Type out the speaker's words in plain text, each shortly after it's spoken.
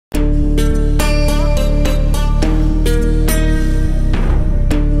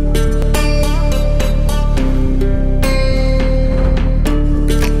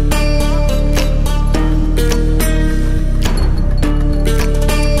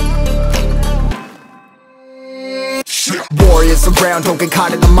warriors around, don't get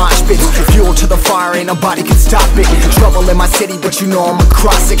caught in the mosh pits. Fuel to the fire, ain't nobody can stop it. Trouble in my city, but you know I'm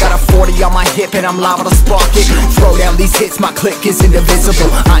across it. Got a 40 on my hip and I'm liable to spark it. Throw down these hits, my click is indivisible.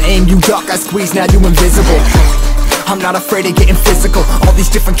 I aim, you duck, I squeeze, now you invisible. I'm not afraid of getting physical. All these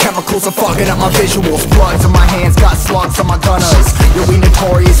different chemicals are fogging up my visuals. Bloods on my hands, got slugs on my gunners. Yo, we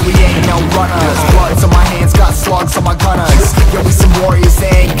notorious, we ain't no runners. Bloods on my hands, got slugs on my gunners. Yo, we some warriors,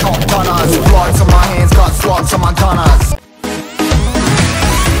 they ain't